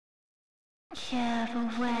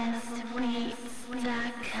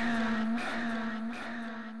KevWestBeats.com.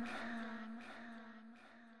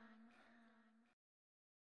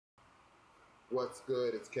 What's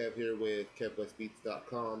good? It's Kev here with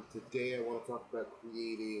KevWestBeats.com. Today I want to talk about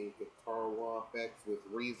creating guitar wah effects with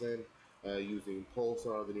Reason using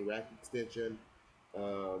Pulsar, the new rack extension.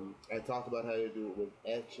 I talked about how to do it with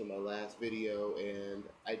Etch in my last video, and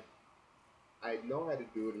I know how to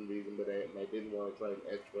do it in Reason, but I didn't want to try and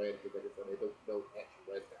Etch Red because I decided I don't Etch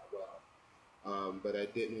Red that well. But I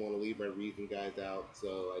didn't want to leave my Reason guys out,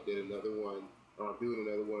 so I did another one. I'm doing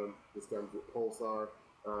another one this time with Pulsar.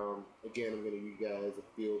 Again, I'm going to give you guys a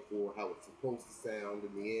feel for how it's supposed to sound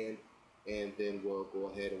in the end, and then we'll go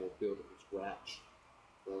ahead and we'll build it from scratch.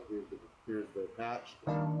 So here's the patch.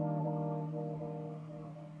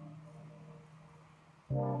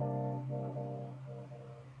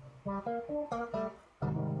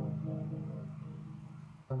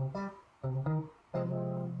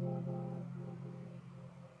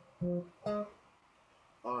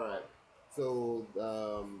 Alright, so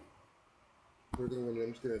first thing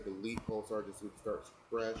I'm just going to delete Pulsar just so it starts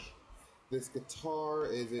fresh. This guitar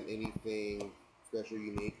isn't anything special,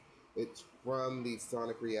 unique. It's from the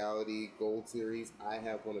Sonic Reality Gold series. I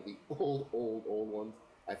have one of the old ones.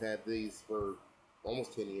 I've had these for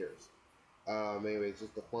almost 10 years. Anyway, it's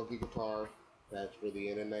just a funky guitar patch for the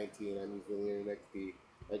NN19. I'm using the NNXP.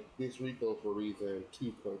 Like, this retails for Reason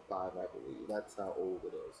 2.5, I believe. That's how old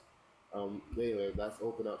it is. Anyway, let's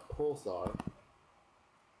open up Pulsar.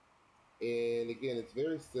 And again, it's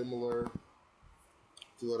very similar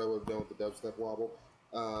to what I would have done with the dubstep wobble.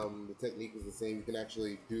 The technique is the same. You can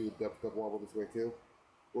actually do dubstep wobble this way too.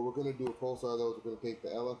 What we're going to do with Pulsar though is we're going to take the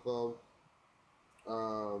LFO,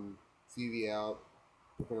 CV out.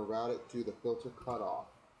 We're going to route it to the filter cutoff.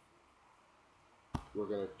 We're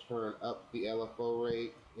going to turn up the LFO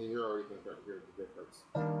rate, and you're already going to hear the difference.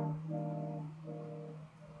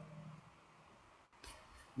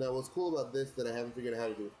 Now, what's cool about this that I haven't figured out how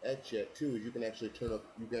to do with Etch yet too is you can actually turn up.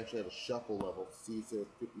 You can actually have a shuffle level. See, it says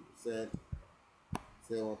 50%.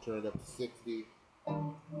 Say I want to turn it up to 60.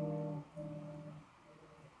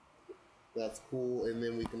 That's cool. And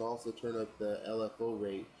then we can also turn up the LFO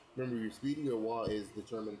rate. Remember, your speed of your wah is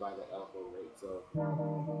determined by the LFO rate. So,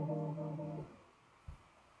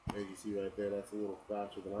 as you see right there, that's a little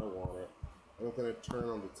faster than I want it. I'm going to turn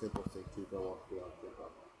on the tempo sync too if I want to be on tempo.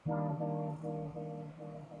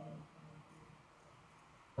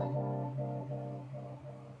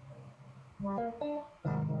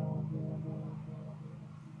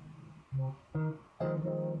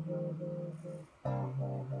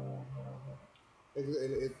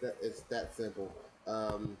 It's that simple.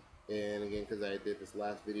 And again, because I did this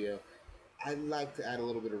last video, I like to add a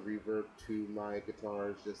little bit of reverb to my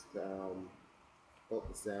guitars just to help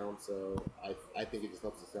the sound. So I think it just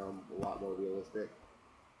helps the sound a lot more realistic.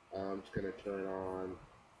 I'm just going to turn on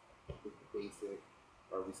the basic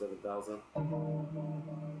RV7000.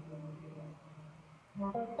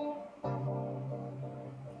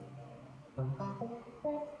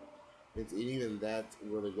 It's even that's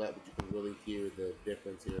really wet, but you can really hear the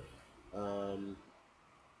difference here.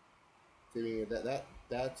 So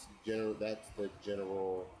that's the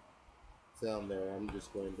general sound there. I'm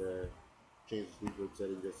just going to change the reverb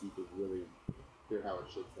setting just so you can really hear how it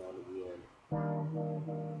should sound in the end.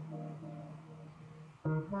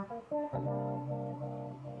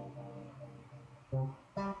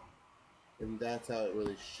 And that's how it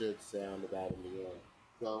really should sound about in the end.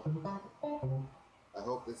 So I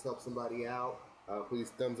hope this helps somebody out.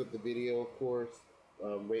 Please thumbs up the video, of course.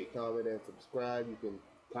 Rate, comment, and subscribe. You can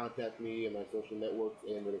contact me and my social networks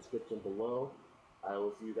in the description below. I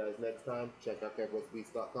will see you guys next time. Check out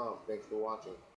KevWestBeats.com. Thanks for watching.